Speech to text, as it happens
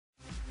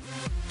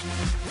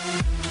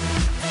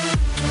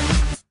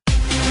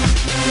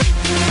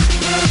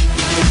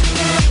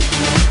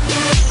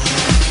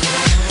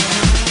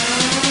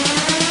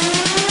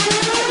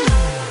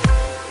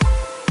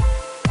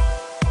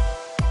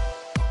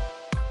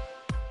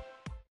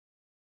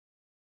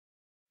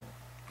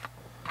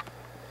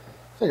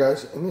Hey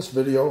guys, in this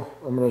video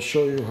I'm going to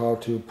show you how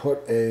to put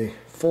a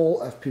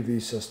full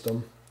FPV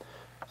system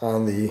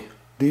on the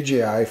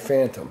DJI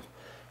Phantom,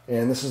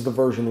 and this is the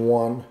version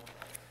 1,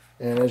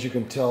 and as you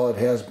can tell it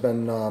has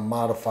been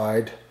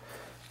modified,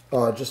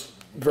 just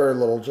very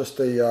little, just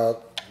a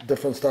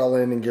different style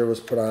landing gear was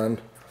put on,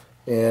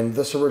 and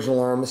this original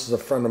arm, this is a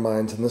friend of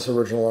mine's, and this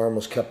original arm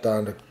was kept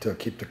on to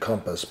keep the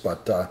compass,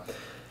 but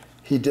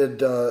he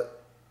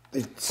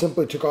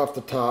simply took off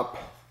the top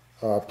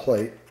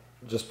plate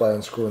just by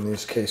unscrewing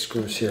these case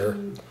screws here.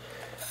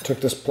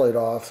 Took this plate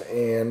off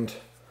and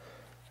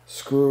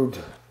screwed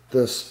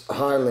this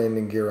high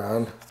landing gear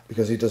on,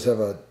 because he does have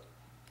a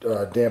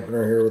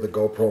dampener here with a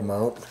GoPro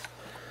mount.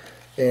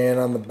 And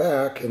on the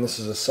back, and this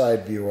is a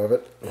side view of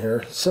it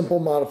here, simple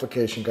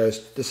modification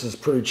guys, this is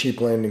pretty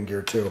cheap landing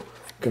gear too. You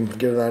can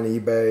get it on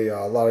eBay,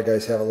 a lot of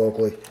guys have it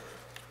locally.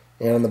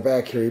 And on the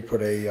back here he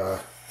put a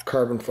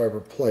carbon fiber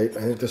plate.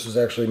 I think this was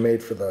actually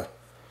made for the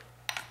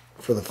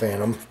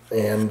Phantom,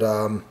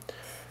 and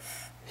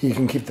he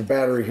can keep the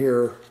battery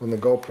here when the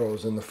GoPro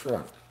is in the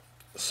front.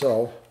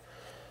 So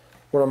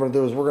what I'm going to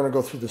do is we're going to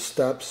go through the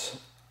steps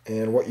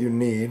and what you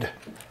need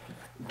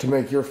to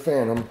make your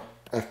Phantom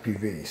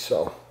FPV.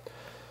 So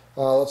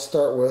let's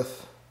start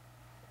with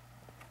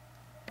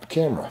the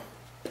camera.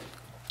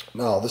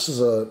 Now this is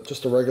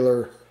just a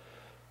regular,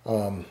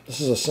 this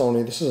is a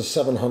Sony, this is a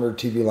 700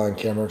 TV line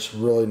camera. It's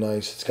really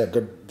nice, it's got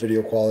good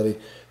video quality.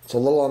 It's a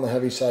little on the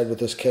heavy side with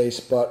this case,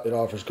 but it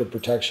offers good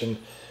protection,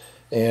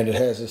 and it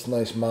has this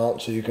nice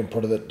mount so you can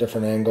put it at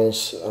different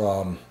angles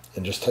and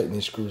just tighten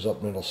these screws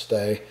up and it'll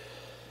stay.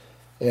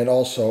 And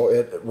also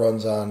it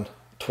runs on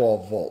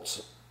 12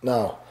 volts.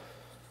 Now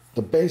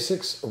the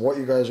basics of what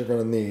you guys are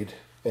going to need,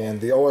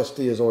 and the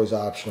OSD is always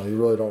optional, you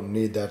really don't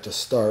need that to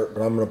start,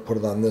 but I'm going to put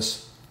it on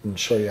this and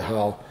show you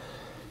how,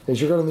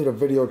 is you're going to need a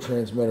video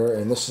transmitter,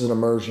 and this is an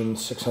immersion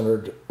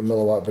 600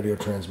 milliwatt video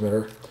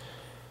transmitter.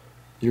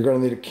 You're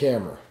going to need a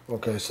camera.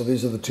 Okay, so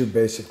these are the two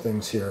basic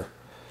things here.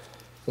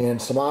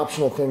 And some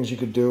optional things you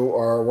could do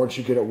are, once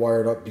you get it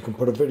wired up, you can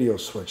put a video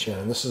switch in.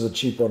 And this is a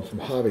cheap one from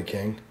Hobby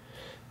King.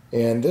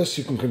 And this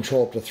you can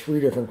control up to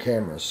 3 different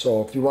cameras.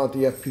 So if you want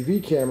the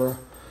FPV camera,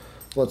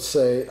 let's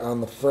say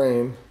on the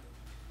frame,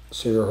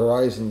 so your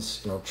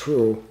horizon's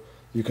true,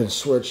 you can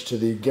switch to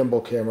the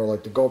gimbal camera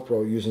like the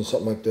GoPro using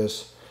something like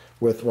this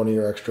with one of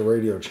your extra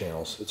radio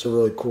channels. It's a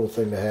really cool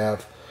thing to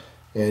have,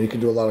 and you can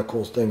do a lot of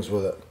cool things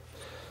with it.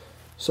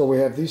 So we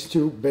have these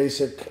two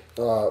basic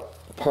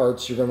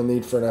parts you're going to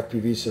need for an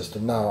FPV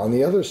system. Now on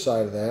the other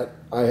side of that,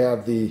 I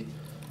have the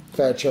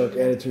Fat Shark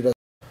Attitude,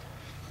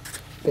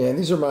 and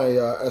these are my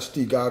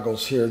SD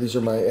goggles here. These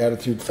are my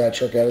Fat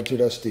Shark Attitude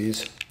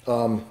SDs.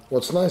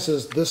 What's nice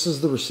is this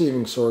is the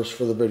receiving source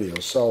for the video.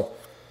 So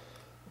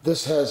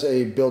this has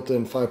a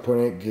built-in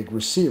 5.8 gig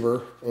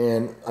receiver,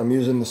 and I'm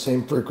using the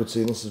same frequency.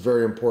 And this is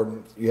very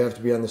important. You have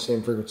to be on the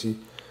same frequency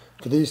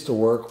for these to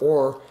work.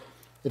 Or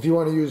if you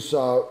want to use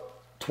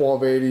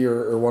 1280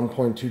 or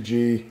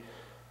 1.2G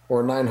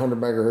or 900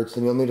 megahertz,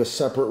 then you'll need a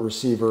separate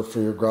receiver for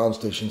your ground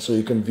station so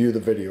you can view the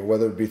video,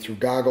 whether it be through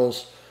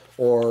goggles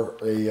or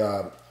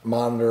a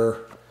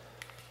monitor,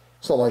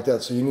 something like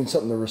that. So you need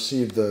something to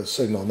receive the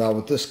signal. Now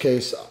with this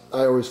case,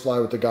 I always fly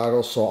with the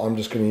goggles, so I'm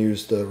just going to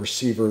use the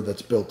receiver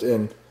that's built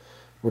in,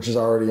 which is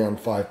already on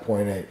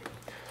 5.8.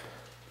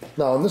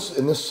 Now in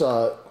this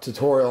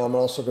tutorial, I'm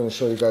also going to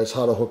show you guys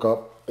how to hook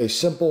up a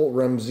simple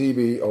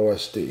REMZIBI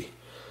OSD,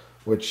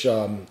 which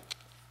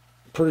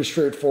pretty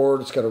straightforward.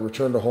 It's got a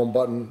return to home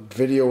button,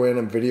 video in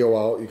and video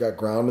out. You got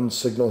ground and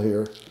signal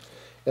here.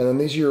 And then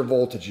these are your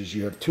voltages.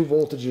 You have 2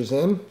 voltages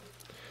in.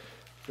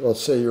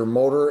 Let's say your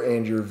motor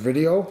and your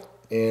video.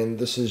 And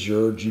this is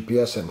your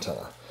GPS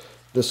antenna.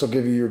 This will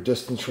give you your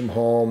distance from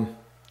home,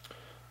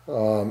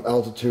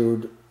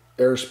 altitude,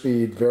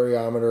 airspeed,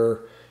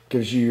 variometer,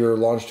 gives you your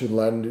longitude and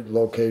latitude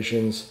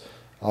locations,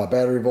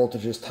 battery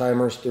voltages,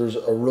 timers. There's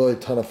a really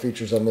ton of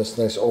features on this,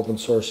 nice open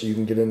source, so you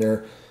can get in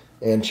there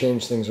and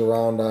change things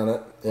around on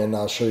it. And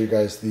I'll show you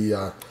guys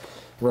the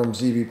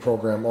REMZIBI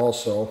program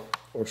also,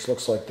 which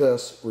looks like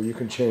this, where you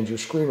can change your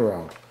screen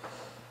around.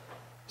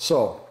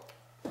 So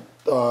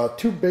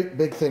 2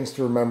 big things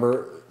to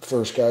remember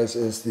first, guys,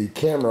 is the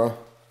camera.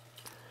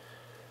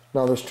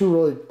 Now there's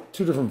two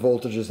different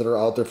voltages that are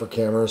out there for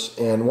cameras,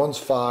 and one's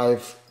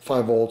 5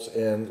 volts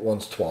and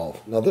one's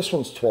 12. Now this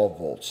one's 12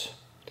 volts,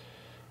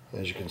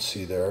 as you can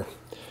see there.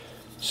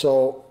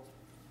 So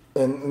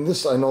and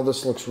this, I know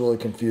this looks really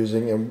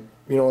confusing, and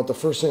you know what, the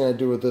first thing I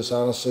do with this,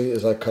 honestly,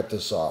 is I cut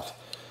this off.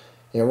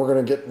 And we're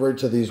going to get right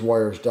to these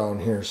wires down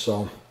here.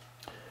 So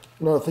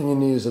another thing you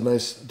need is a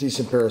nice,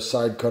 decent pair of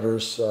side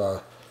cutters.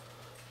 And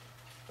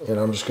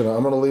I'm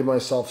going to leave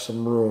myself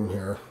some room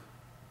here,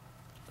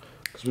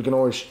 because we can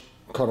always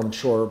cut them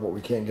shorter, but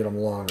we can't get them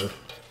longer.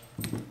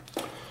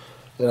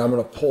 And I'm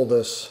going to pull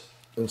this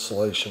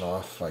insulation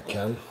off if I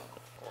can.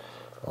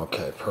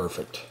 Okay,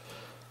 perfect.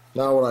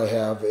 Now what I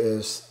have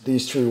is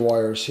these 3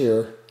 wires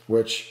here,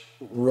 which,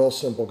 real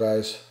simple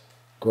guys,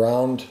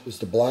 ground is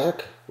the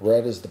black,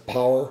 red is the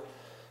power,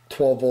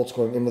 12 volts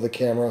going into the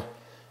camera,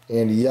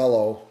 and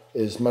yellow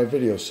is my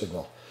video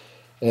signal.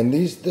 And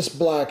this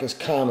black is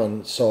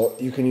common, so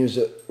you can use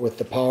it with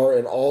the power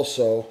and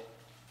also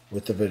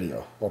with the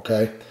video,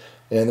 okay?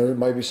 And there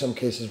might be some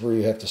cases where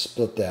you have to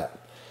split that.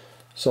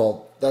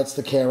 So that's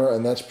the camera,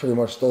 and that's pretty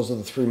much, those are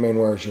the three main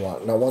wires you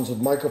want. Now, ones with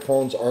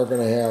microphones are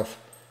going to have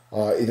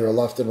either a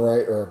left and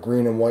right or a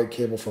green and white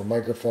cable for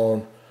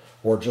microphone,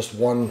 or just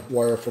one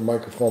wire for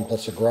microphone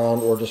plus a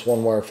ground, or just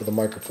one wire for the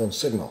microphone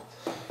signal.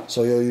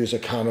 So you'll use a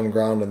common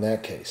ground in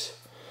that case.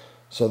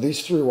 So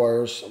these three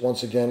wires,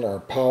 once again, are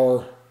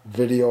power,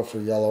 video for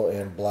yellow,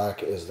 and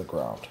black is the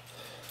ground.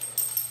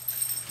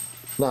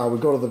 Now we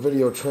go to the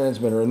video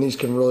transmitter, and these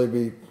can really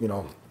be, you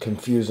know,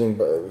 confusing,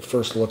 but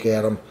first look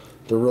at them,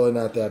 they're really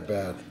not that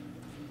bad.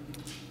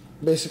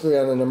 Basically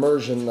on an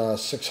immersion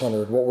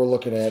 600, what we're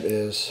looking at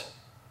is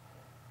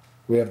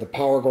we have the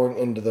power going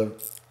into the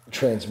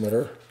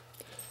transmitter,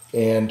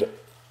 and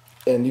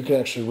you can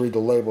actually read the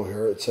label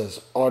here. It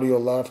says audio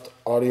left,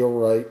 audio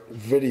right,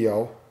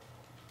 video,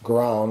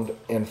 ground,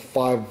 and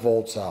 5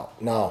 volts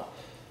out. Now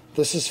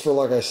this is for,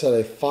 like I said,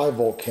 a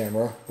 5-volt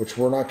camera, which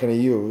we're not going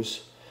to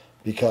use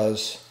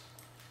because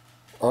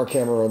our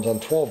camera runs on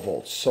 12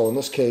 volts. So in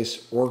this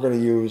case, we're going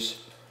to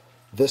use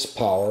this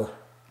power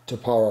to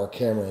power our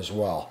camera as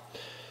well.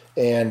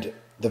 And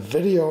the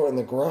video and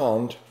the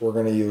ground we're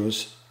going to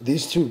use,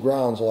 these two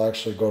grounds will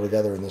actually go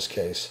together in this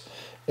case.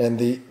 And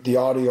the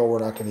audio we're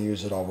not going to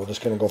use at all. We're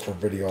just going to go for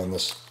video on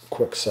this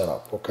quick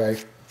setup,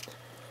 okay?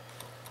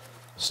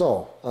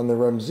 So on the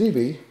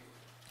REMZIBI,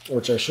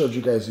 which I showed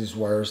you guys these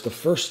wires, the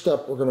first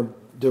step we're going to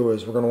do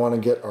is we're going to want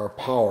to get our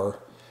power.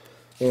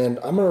 And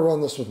I'm going to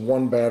run this with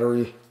one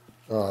battery.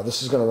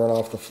 This is going to run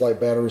off the flight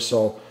battery,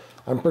 so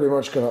I'm pretty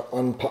much going to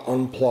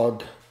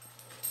unplug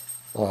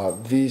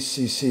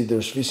VCC.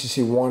 There's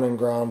VCC 1 and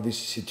ground,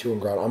 VCC 2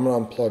 and ground. I'm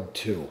going to unplug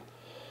 2.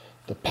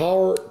 The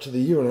power to the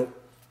unit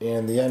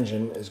and the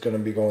engine is going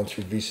to be going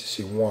through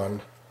VCC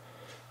 1.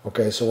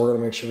 Okay, so we're going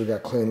to make sure we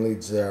got clean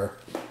leads there.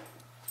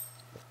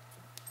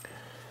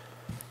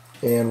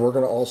 And we're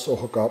going to also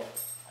hook up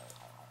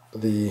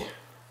the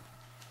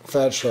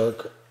Fat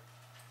Shark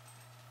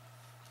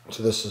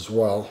to this as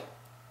well.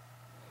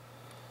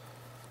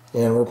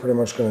 And we're pretty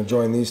much going to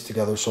join these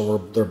together so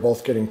they're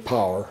both getting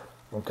power,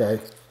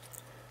 okay,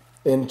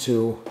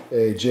 into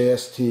a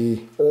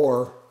JST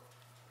or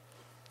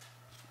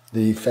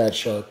the Fat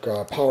Shark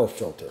power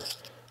filter.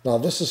 Now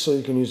this is so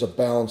you can use a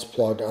balance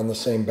plug on the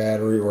same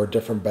battery or a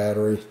different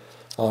battery.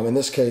 In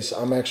this case,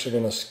 I'm actually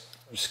going to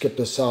skip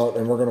this out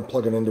and we're going to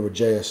plug it into a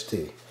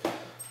JST.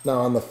 Now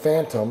on the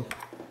Phantom,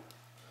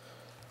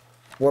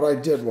 what I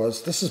did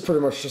was, this is pretty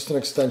much just an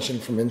extension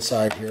from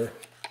inside here,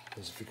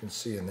 as if you can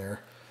see in there.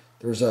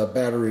 There's a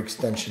battery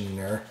extension in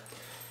there.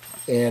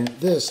 And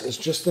this is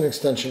just an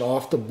extension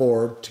off the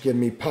board to give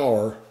me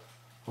power,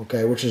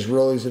 okay, which is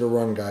real easy to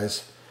run,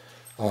 guys.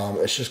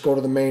 It's just go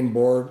to the main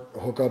board,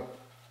 hook up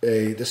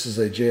this is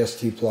a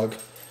JST plug,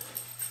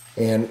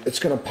 and it's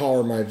going to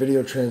power my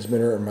video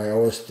transmitter and my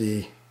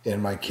OSD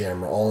and my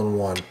camera all in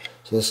one.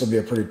 So this will be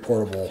a pretty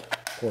portable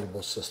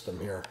system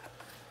here.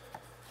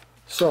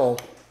 So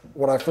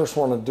what I first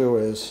want to do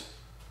is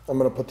I'm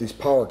going to put these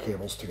power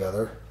cables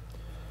together,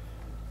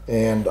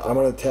 and I'm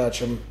going to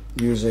attach them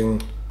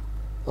using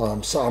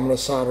so I'm going to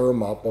solder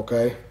them up,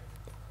 okay,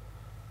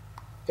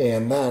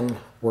 and then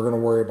we're going to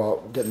worry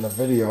about getting the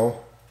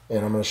video,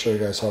 and I'm going to show you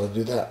guys how to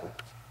do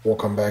that. We'll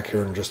come back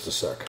here in just a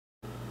sec.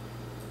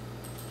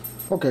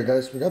 Okay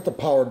guys, we got the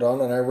power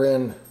done, and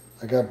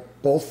I got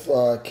both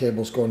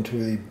cables going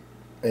to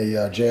a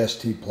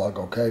JST plug,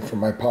 okay, for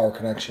my power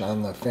connection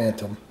on the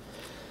Phantom.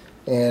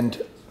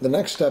 And the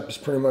next step is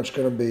pretty much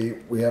going to be,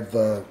 we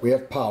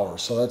have power,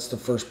 so that's the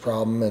first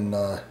problem, and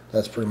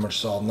that's pretty much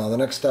solved. Now the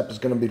next step is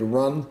going to be to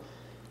run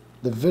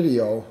the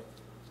video,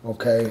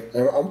 okay,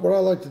 and what I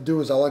like to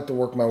do is I like to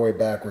work my way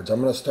backwards. I'm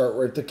going to start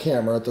right at the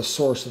camera, at the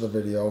source of the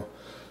video,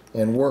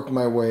 and work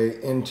my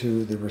way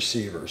into the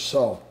receiver.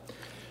 So,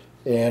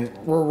 and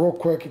we're real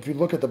quick, if you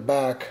look at the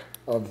back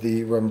of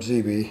the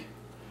REMZIBI,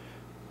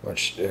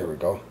 which, there we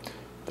go,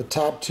 the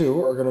top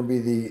two are going to be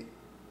the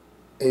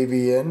AV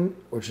in,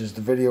 which is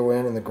the video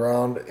in and the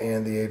ground,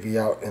 and the AV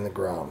out and the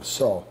ground.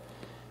 So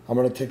I'm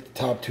going to take the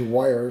top two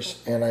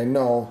wires, and I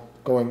know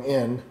going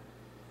in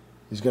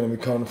is going to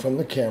be coming from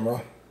the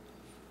camera,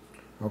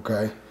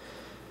 okay,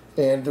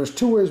 and there's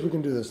two ways we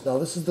can do this. Now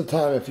this is the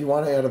time if you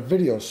want to add a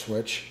video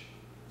switch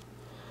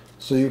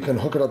so you can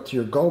hook it up to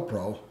your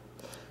GoPro.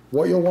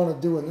 What you'll want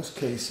to do in this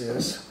case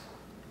is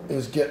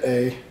get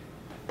a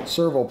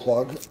servo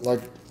plug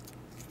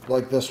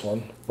like this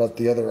one, but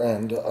the other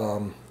end,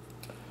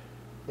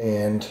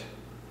 and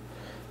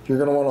you're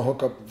going to want to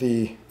hook up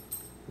the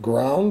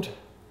ground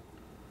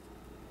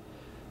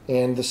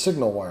and the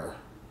signal wire,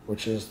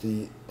 which is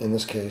in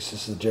this case,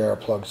 this is the JR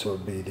plug, so it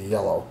would be the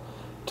yellow,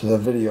 to the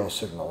video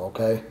signal,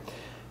 okay?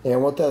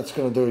 And what that's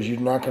going to do is you're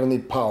not going to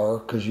need power,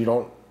 because you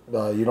don't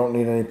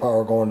need any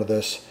power going to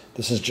this.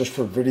 This is just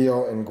for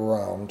video and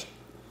ground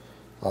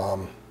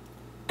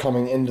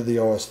coming into the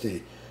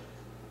OSD.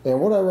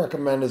 And what I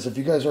recommend is, if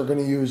you guys are going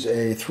to use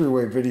a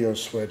three-way video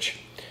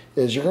switch,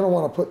 is you're going to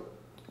want to put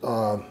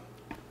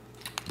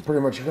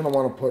pretty much you're going to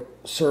want to put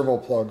servo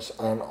plugs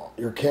on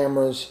your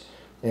cameras,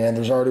 and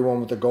there's already one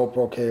with the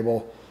GoPro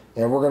cable,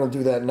 and we're going to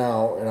do that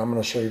now, and I'm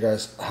going to show you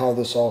guys how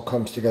this all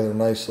comes together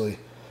nicely.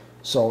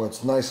 So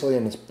it's nicely,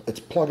 and it's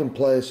plug and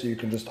play, so you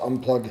can just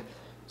unplug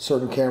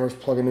certain cameras,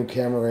 plug a new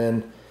camera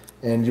in,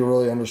 and you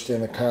really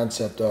understand the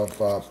concept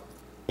of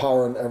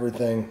power and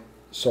everything,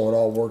 so it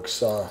all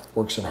works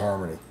in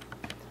harmony.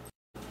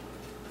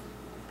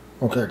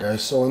 Okay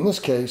guys, so in this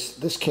case,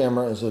 this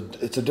camera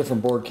it's a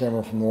different board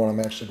camera from the one I'm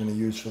actually going to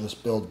use for this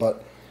build,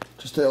 but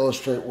just to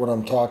illustrate what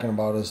I'm talking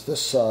about is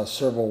this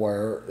servo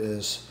wire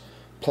is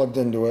plugged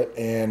into it,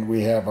 and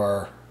we have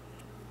our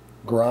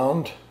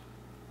ground,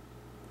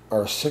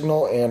 our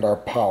signal, and our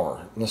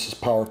power, and this is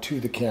power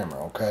to the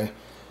camera. Okay,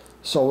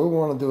 so what we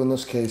want to do in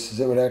this case is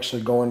it would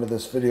actually go into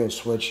this video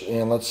switch,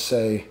 and let's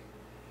say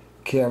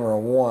camera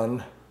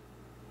 1,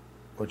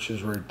 which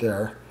is right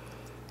there.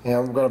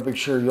 And we're going to make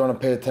sure you want to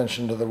pay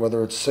attention to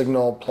whether it's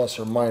signal plus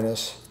or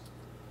minus.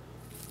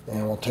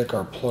 And we'll take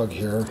our plug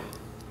here.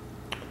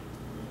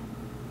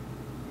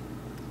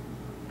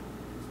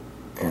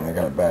 And I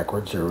got it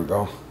backwards. Here we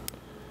go.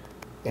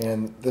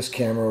 And this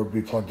camera would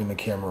be plugged into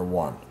camera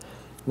 1.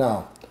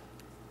 Now,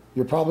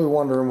 you're probably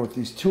wondering, with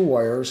these two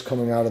wires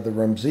coming out of the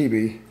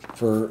REMZIBI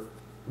for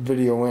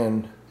video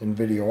in and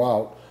video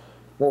out,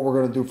 what we're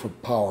going to do for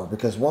power.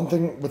 Because one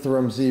thing with the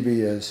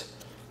REMZIBI is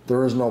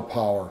there is no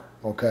power.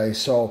 Okay,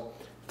 so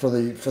for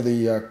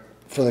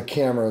the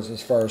cameras,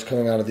 as far as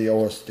coming out of the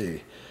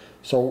OSD,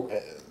 so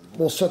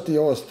we'll set the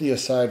OSD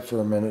aside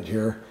for a minute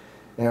here,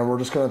 and we're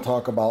just going to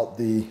talk about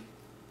the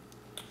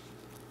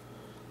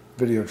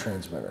video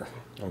transmitter.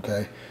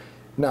 Okay,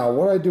 now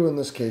what I do in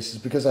this case is,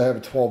 because I have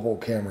a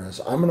 12-volt camera, is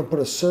I'm going to put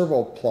a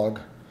servo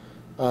plug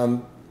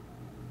on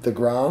the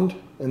ground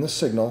and the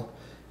signal,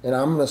 and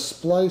I'm going to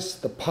splice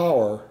the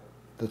power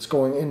that's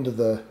going into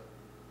the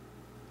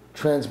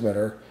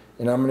transmitter.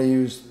 And I'm going to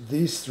use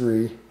these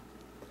three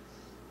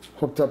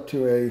hooked up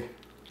to a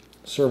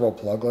servo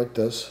plug like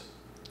this,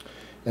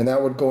 and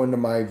that would go into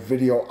my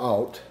video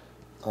out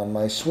on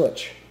my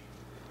switch.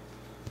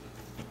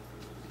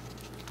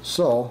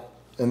 So,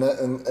 and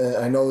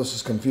I know this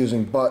is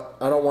confusing, but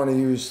I don't want to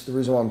use, the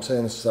reason why I'm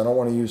saying this is I don't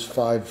want to use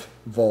 5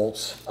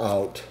 volts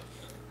out.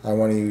 I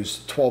want to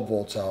use 12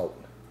 volts out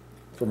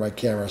for my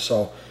camera.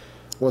 So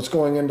what's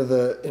going into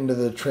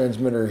the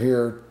transmitter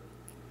here,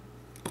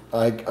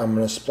 I'm going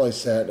to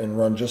splice that and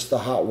run just the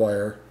hot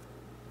wire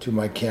to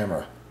my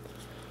camera.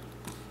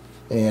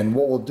 And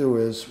what we'll do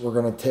is we're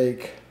going to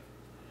take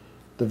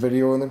the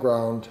video in the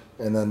ground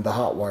and then the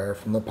hot wire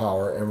from the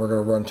power, and we're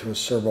going to run to a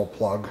servo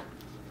plug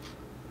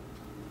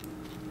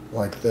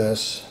like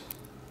this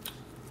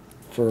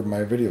for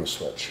my video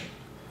switch.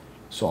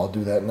 So I'll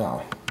do that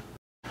now.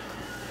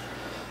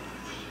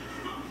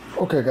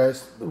 Okay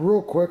guys,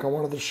 real quick, I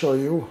wanted to show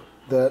you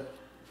how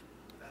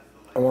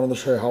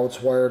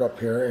it's wired up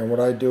here. And what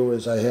I do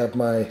is I have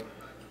my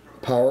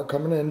power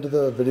coming into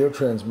the video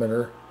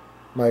transmitter,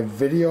 my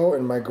video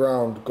and my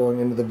ground going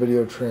into the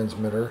video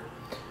transmitter,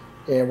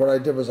 and what I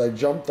did was I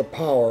jumped the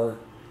power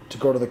to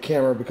go to the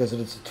camera because it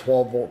is a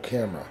 12-volt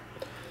camera.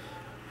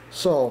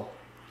 So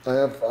I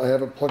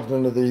have it plugged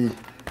into the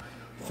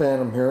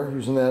Phantom here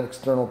using that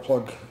external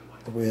plug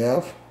that we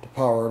have to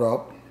power it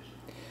up.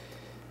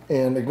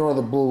 And ignore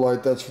the blue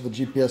light, that's for the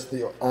GPS,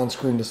 the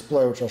on-screen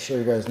display, which I'll show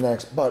you guys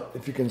next. But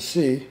if you can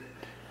see,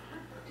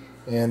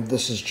 and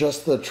this is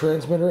just the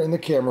transmitter and the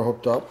camera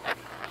hooked up,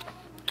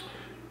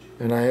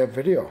 and I have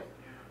video.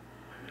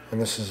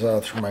 And this is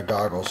through my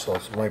goggles, so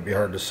it might be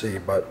hard to see,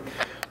 but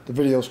the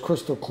video is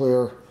crystal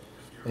clear,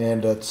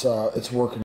 and it's working.